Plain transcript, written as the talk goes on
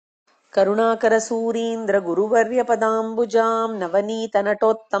करुणाकरसूरीन्द्र गुरुवर्यपदाम्बुजां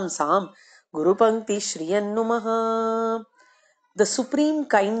नवनीतनटोत्तंसां गुरुपङ्क्ति श्रियन्नुमः. The supreme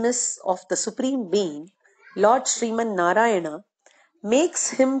kindness of the supreme being, Lord Sriman Narayana, makes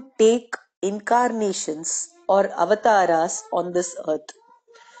him take incarnations or avatars on this earth.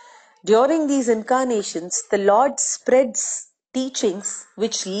 During these incarnations, the Lord spreads teachings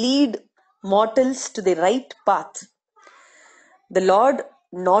which lead mortals to the right path. The Lord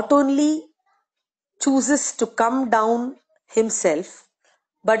not only chooses to come down himself,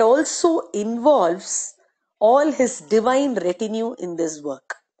 but also involves all his divine retinue in this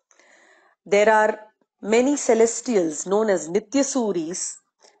work. There are many celestials known as Nityasuris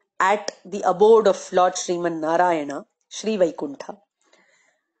at the abode of Lord Sriman Narayana, Sri Vaikuntha.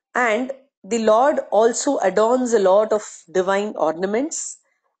 And the Lord also adorns a lot of divine ornaments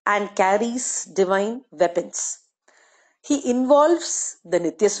and carries divine weapons. He involves the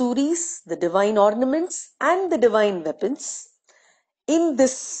Nityasuris, the divine ornaments and the divine weapons in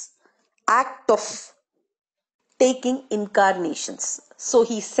this act of taking incarnations. So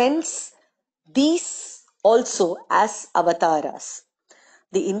he sends these also as avatars.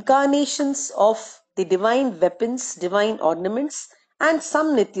 The incarnations of the divine weapons, divine ornaments and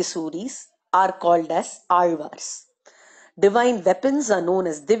some Nityasuris are called as Alvars. Divine weapons are known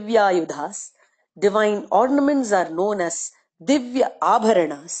as Divyayudhas. Divine ornaments are known as Divya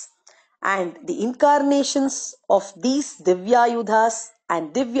Abharanas. And the incarnations of these Divyayudhas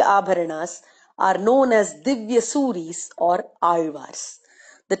and Divya Abharanas are known as Divyasuris or Alvars.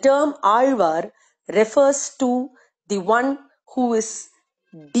 The term Alvar refers to the one who is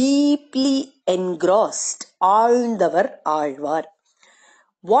deeply engrossed. Alndavar Alvar.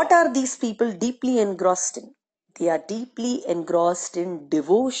 What are these people deeply engrossed in? They are deeply engrossed in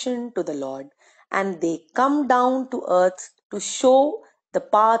devotion to the Lord, and they come down to earth to show the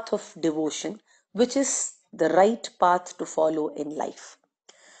path of devotion, which is the right path to follow in life.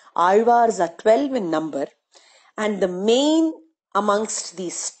 Alvars are 12 in number, and the main amongst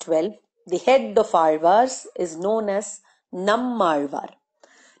these 12, the head of Alvars, is known as Nammazhwar.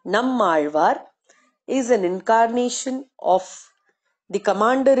 Nammazhwar is an incarnation of the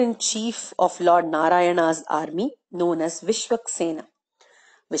commander-in-chief of Lord Narayana's army, known as Vishwaksena.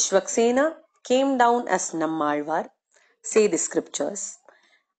 Vishwaksena came down as Nammazhwar, say the scriptures,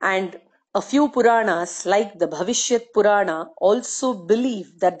 and a few Puranas like the Bhavishyat Purana also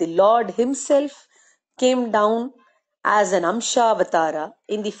believe that the Lord himself came down as an Amshavatara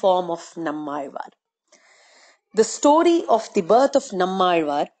in the form of Nammazhwar. The story of the birth of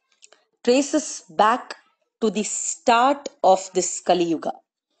Nammazhwar traces back to the start of this Kali Yuga.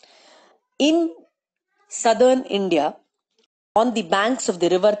 In southern India, on the banks of the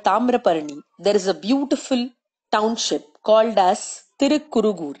river Tamraparni, there is a beautiful township called as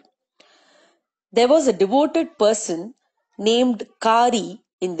Tirukkurugur. There was a devoted person named Kari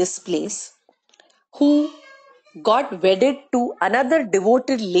in this place who got wedded to another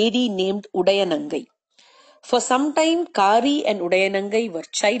devoted lady named Udayanangai. For some time, Kari and Udayanangai were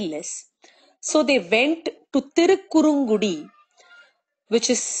childless, so they went to Tirukkurungudi, which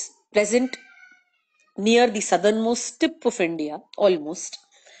is present near the southernmost tip of India, almost,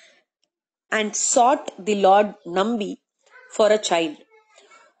 and sought the Lord Nambi for a child.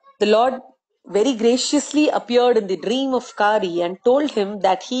 The Lord very graciously appeared in the dream of Kari and told him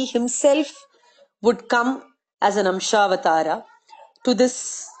that he himself would come as an Amshavatara to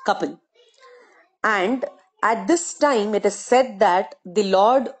this couple. And at this time, it is said that the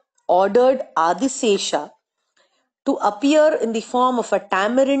Lord ordered Adisesha to appear in the form of a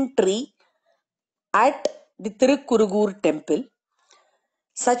tamarind tree at the Tirukkurugur temple,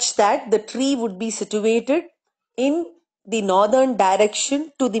 such that the tree would be situated in the northern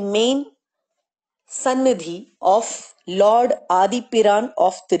direction to the main Sannidhi of Lord Adipiran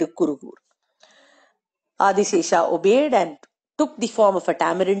of Tirukkurugur. Adisesha obeyed and took the form of a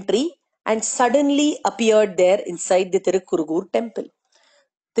tamarind tree and suddenly appeared there inside the Tirukkurugur temple.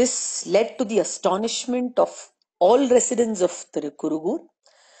 This led to the astonishment of all residents of Tirukkurugur,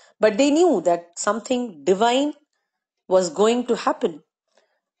 but they knew that something divine was going to happen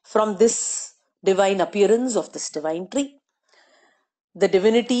from this divine appearance of this divine tree. The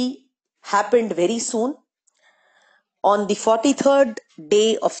divinity happened very soon. On the 43rd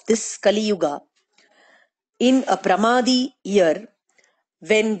day of this Kali Yuga, in a Pramadi year,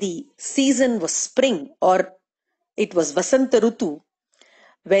 when the season was spring or it was Vasanta Rutu,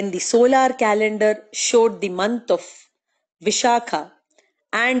 when the solar calendar showed the month of Vishakha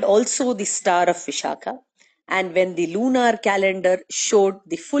and also the star of Vishakha, and when the lunar calendar showed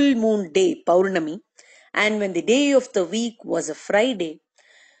the full moon day, Paurnami, and when the day of the week was a Friday,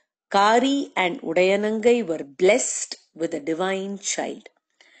 Kari and Udayanangai were blessed with a divine child.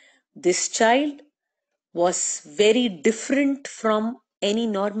 This child was very different from any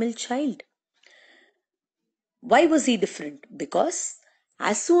normal child. Why was he different? Because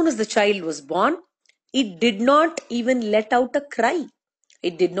as soon as the child was born, it did not even let out a cry.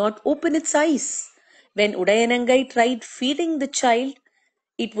 It did not open its eyes. When Udayanangai tried feeding the child,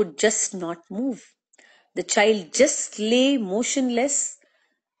 it would just not move. The child just lay motionless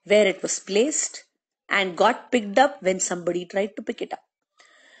where it was placed and got picked up when somebody tried to pick it up.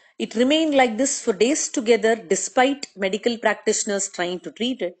 It remained like this for days together despite medical practitioners trying to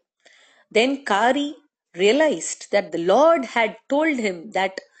treat it. Then Kari realized that the Lord had told him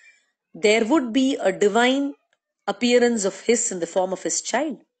that there would be a divine appearance of his in the form of his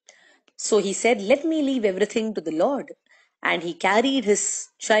child. So he said, "Let me leave everything to the Lord." And he carried his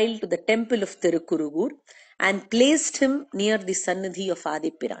child to the temple of Tirukurugur and placed him near the Sannidhi of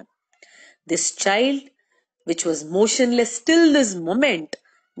Adipiran. This child, which was motionless till this moment,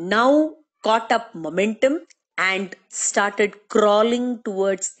 now caught up momentum and started crawling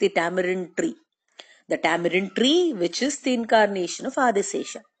towards the tamarind tree. The tamarind tree, which is the incarnation of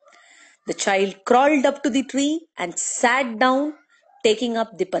Adisesha. The child crawled up to the tree and sat down, taking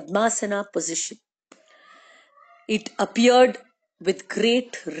up the Padmasana position. It appeared with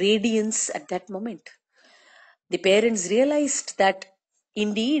great radiance at that moment. The parents realized that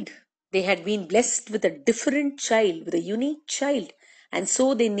indeed they had been blessed with a different child, with a unique child, and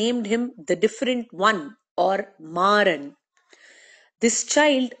so they named him the different one, or Maran. This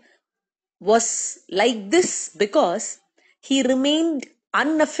child was like this because he remained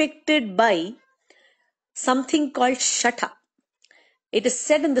unaffected by something called Shata. It is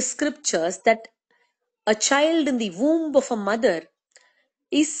said in the scriptures that a child in the womb of a mother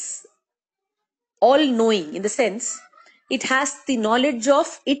is all knowing, in the sense it has the knowledge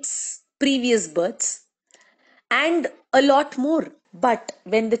of its previous births and a lot more. But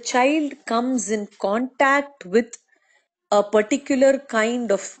when the child comes in contact with a particular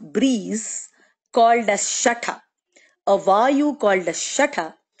kind of breeze called as Shata, a Vayu called as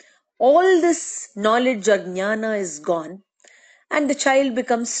Shata, all this knowledge or jnana is gone and the child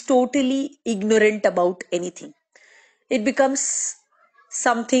becomes totally ignorant about anything. It becomes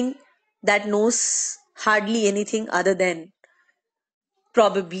something that knows hardly anything other than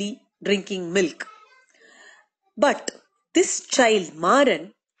probably drinking milk. But this child,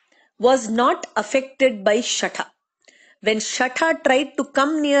 Maran, was not affected by Shata. When Shata tried to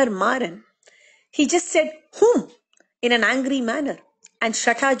come near Maran, he just said, "Whom?" in an angry manner, and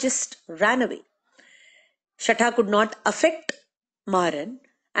Shata just ran away. Shata could not affect Maran,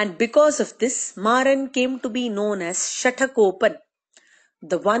 and because of this, Maran came to be known as Shatakopan,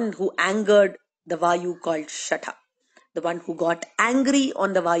 the one who angered the Vayu called Shata, the one who got angry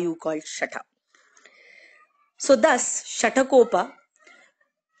on the Vayu called Shata. So thus, Shatakopa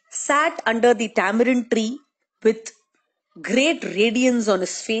sat under the tamarind tree with great radiance on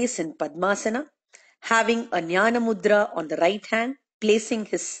his face in Padmasana, having a Jnana Mudra on the right hand, placing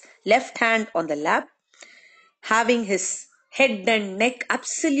his left hand on the lap, having his head and neck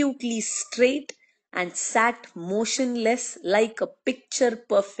absolutely straight, and sat motionless like a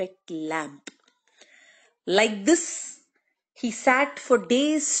picture-perfect lamp. Like this, he sat for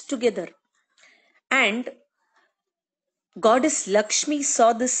days together. And Goddess Lakshmi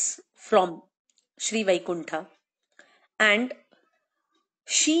saw this from Sri Vaikuntha, and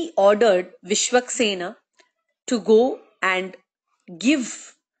she ordered Vishwaksena to go and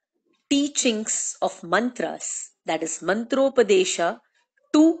give teachings of mantras, that is mantropadesha,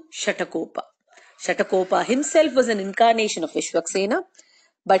 to Shatakopa. Shatakopa himself was an incarnation of Vishwaksena,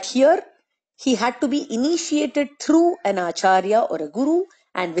 but here he had to be initiated through an acharya or a guru,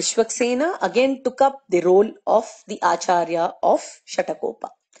 and Vishwaksena again took up the role of the acharya of Shatakopa.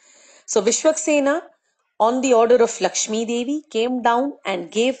 So Vishwaksena, on the order of Lakshmi Devi, came down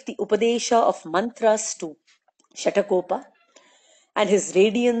and gave the Upadesha of mantras to Shatakopa, and his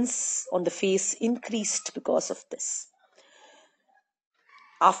radiance on the face increased because of this.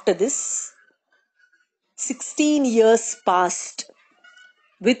 After this, 16 years passed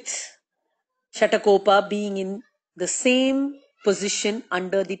with Shatakopa being in the same position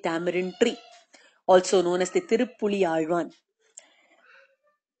under the tamarind tree, also known as the Tirupuli Alvan.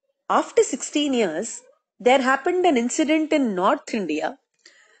 After 16 years, there happened an incident in North India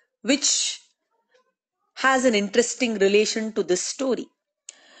which has an interesting relation to this story.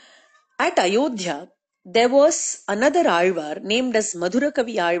 At Ayodhya, there was another Alvar named as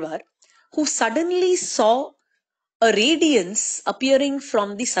Madhurakavi Alvar who suddenly saw a radiance appearing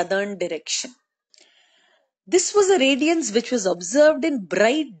from the southern direction. This was a radiance which was observed in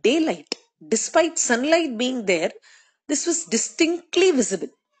bright daylight. Despite sunlight being there, this was distinctly visible.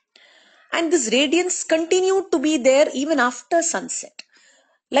 And this radiance continued to be there even after sunset.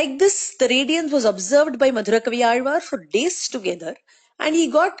 Like this, the radiance was observed by Madhurakaviyalvar for days together, and he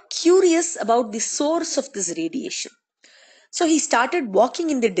got curious about the source of this radiation. So he started walking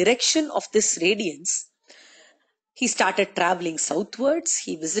in the direction of this radiance. He started traveling southwards.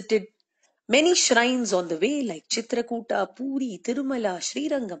 He visited many shrines on the way like Chitrakuta, Puri, Tirumala,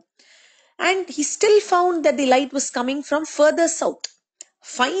 Srirangam. And he still found that the light was coming from further south.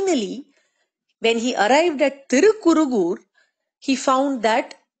 Finally, when he arrived at Tirukurugur, he found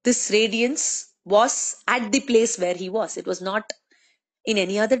that this radiance was at the place where he was. It was not in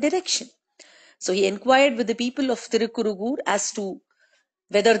any other direction. So he inquired with the people of Tirukurugur as to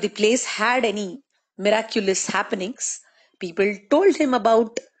whether the place had any miraculous happenings. People told him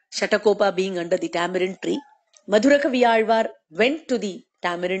about Shatakopa being under the tamarind tree. Madhurakaviyalvar went to the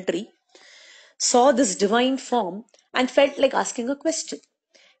tamarind tree, saw this divine form, and felt like asking a question.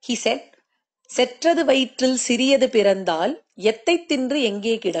 He said, "Settrathu vaitril siriyadu pirandal, yettai tindru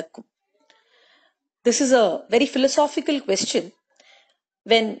enge kidakkum." This is a very philosophical question.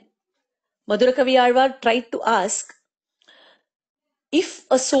 When Madhurakaviyalvar tried to ask, if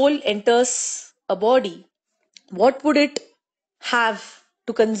a soul enters a body, what would it have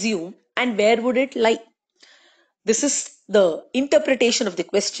to consume and where would it lie? This is the interpretation of the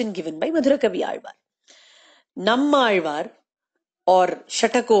question given by Madhurakaviyalvar. Nammazhwar or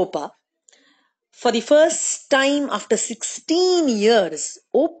Shatakopa, for the first time after 16 years,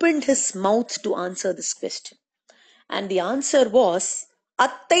 opened his mouth to answer this question. And the answer was,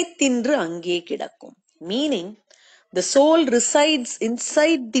 Attai tindru ange kidakkum, meaning the soul resides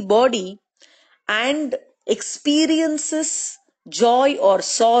inside the body and experiences joy or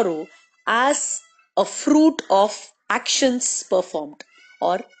sorrow as a fruit of actions performed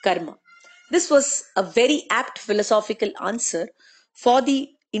or karma. This was a very apt philosophical answer for the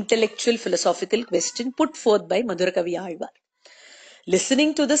intellectual philosophical question put forth by Madhurakaviyalvar.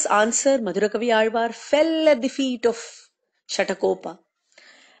 Listening to this answer, Madhurakaviyalvar fell at the feet of Shatakopa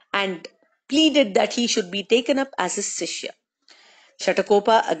and pleaded that he should be taken up as his Sishya.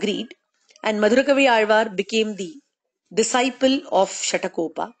 Shatakopa agreed, and Madhurakaviyalvar became the disciple of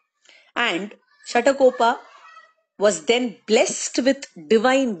Shatakopa, and Shatakopa was then blessed with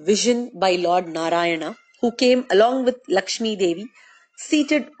divine vision by Lord Narayana, who came along with Lakshmi Devi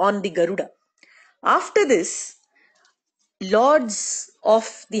seated on the Garuda. After this, lords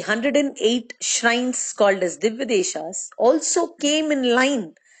of the 108 shrines called as Divyadeshas also came in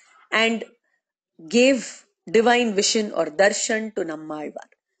line and gave divine vision or darshan to Nammazhwar.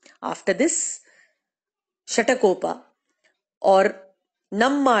 After this, Shatakopa or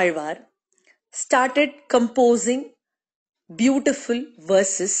Nammazhwar started composing beautiful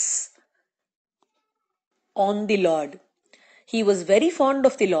verses on the Lord. He was very fond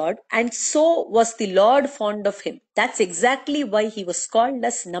of the Lord, and so was the Lord fond of him. That's exactly why he was called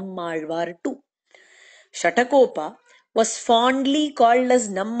as Nammazhwar too. Shatakopa was fondly called as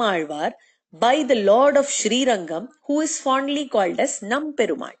Nammazhwar by the Lord of Srirangam, who is fondly called as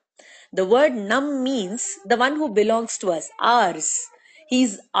Namperumal. The word Nam means the one who belongs to us, ours. He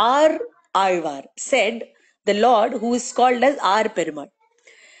is our Alvar, said the Lord who is called as our Perumal.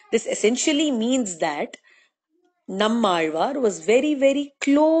 This essentially means that Nammazhwar was very, very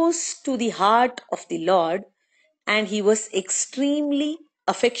close to the heart of the Lord, and he was extremely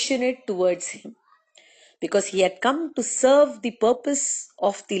affectionate towards him because he had come to serve the purpose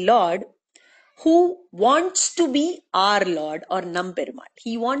of the Lord, who wants to be our Lord or Namperumal.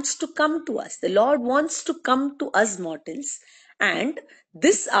 He wants to come to us. The Lord wants to come to us mortals, and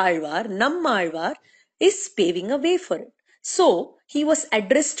this Alvar, Nammazhwar, is paving a way for it. So he was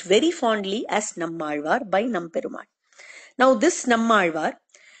addressed very fondly as Nammazhwar by Namperumal. Now this Nammazhwar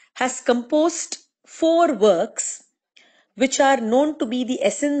has composed 4 works which are known to be the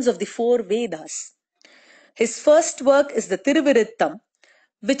essence of the 4 Vedas. His first work is the Tiruvirittam,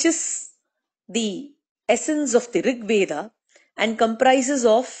 which is the essence of the Rig Veda and comprises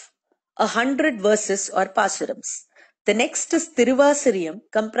of 100 verses or pasurams. The next is Tiruvasariyam,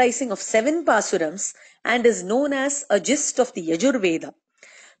 comprising of 7 pasurams and is known as a gist of the Yajur Veda.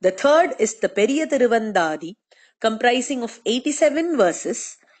 The third is the Periya Tiruvandadi, comprising of 87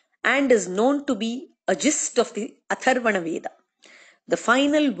 verses and is known to be a gist of the Atharvana Veda. The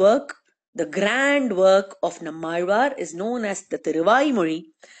final work, the grand work of Nammazhwar, is known as the Thiruvaimozhi,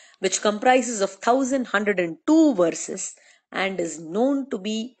 which comprises of 1102 verses and is known to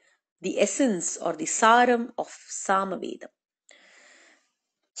be the essence or the saram of Samaveda.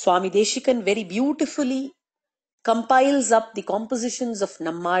 Swami Deshikan very beautifully compiles up the compositions of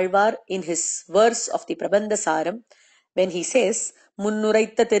Nammazhwar in his verse of the Prabandhasaram when he says,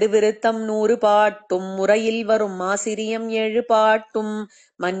 Munnuraitha Thiruviruttam Nooru Paattum Murayil Varum Maasiriyam Elu Paattum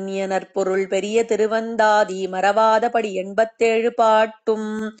Manniyanar Porul Periya Thiruvandadi Maravada Padi Enbattelu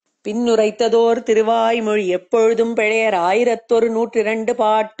Paattum பின்னுரைத்ததோர் Thiruvaimozhi எப்பொழுதும் பிழையர் 1102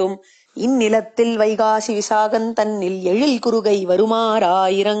 பாட்டும் இந்நிலத்தில் வைகாசி விசாகன் தன்னில் எழில் குறுகை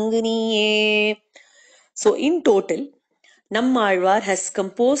வருமாறாயிரங்கு நீயே. So in total, Nammazhwar has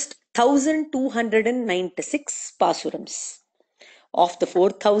composed 1296 pasurams. Of the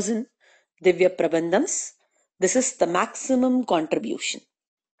 4000 Divya Prabandhams, this is the maximum contribution.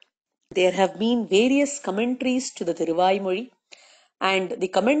 There have been various commentaries to the Thiruvaimozhi, and the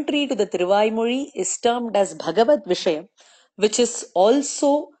commentary to the Thiruvaimozhi is termed as Bhagavad Vishayam, which is also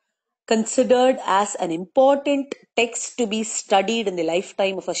considered as an important text to be studied in the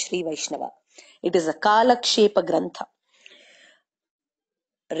lifetime of a Sri Vaishnava. It is a Kalakshepa Grantha.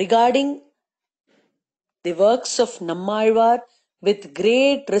 Regarding the works of Nammazhwar, with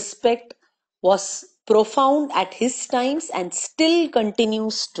great respect, was profound at his times and still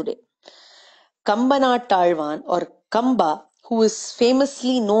continues today. Kambanattalvan or Kamba, who is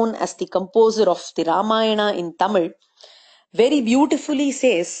famously known as the composer of the Ramayana in Tamil, very beautifully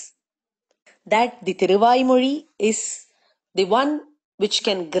says that the Thiruvaimozhi is the one which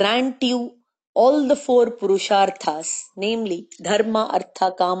can grant you all the 4 Purusharthas, namely Dharma, Artha,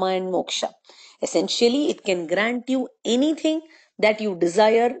 Kama and Moksha. Essentially, it can grant you anything that you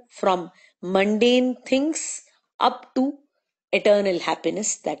desire, from mundane things up to eternal happiness,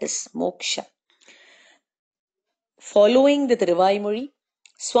 that is Moksha. Following the Thiruvaimozhi,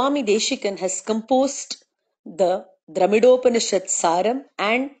 Swami Deshikan has composed the Dramidopanishad Saram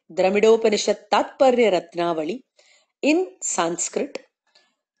and Dramidopanishad Tatparya Ratnavali in Sanskrit,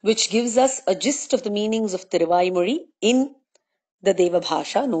 which gives us a gist of the meanings of Thiruvaimozhi in the Deva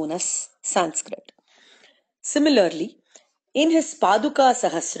Bhasha known as Sanskrit. Similarly, in his Paduka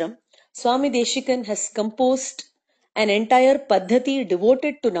Sahasram, Swami Deshikan has composed an entire Paddhati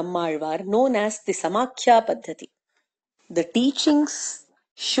devoted to Nammazhwar known as the Samakhya Paddhati. The teachings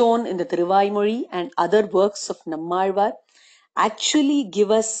shown in the Thiruvaimozhi and other works of Nammazhwar actually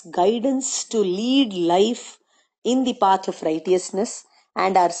give us guidance to lead life in the path of righteousness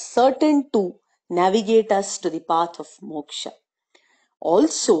and are certain to navigate us to the path of moksha.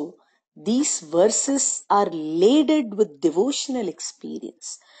 Also, these verses are laden with devotional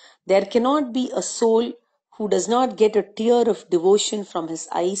experience. There cannot be a soul who does not get a tear of devotion from his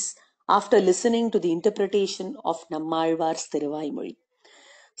eyes after listening to the interpretation of Nammazhwar's Thiruvaimozhi.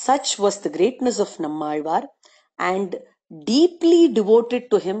 Such was the greatness of Nammazhwar, and deeply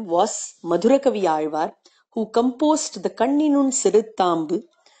devoted to him was Madhurakavi Alvar, who composed the Kanninun Siruttambu,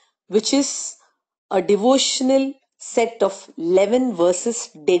 which is a devotional set of 11 verses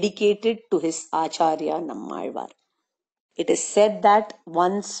dedicated to his Acharya Nammazhwar. It is said that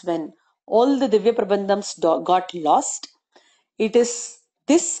once when all the Divya Prabandhams got lost, it is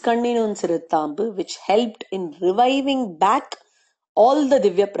this Kanninun Siruttambu which helped in reviving back all the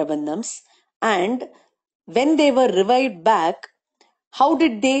Divya Prabandhams. And when they were revived back, how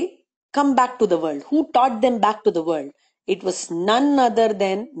did they come back to the world? Who taught them back to the world? It was none other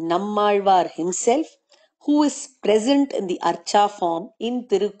than Nammazhwar himself, who is present in the Archa form in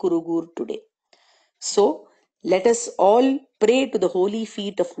Tirukurugur today. So, let us all pray to the holy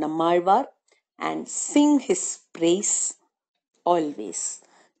feet of Nammazhwar and sing his praise always.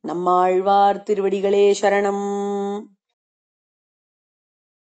 Nammazhwar Tiruvadigalé Sharanam.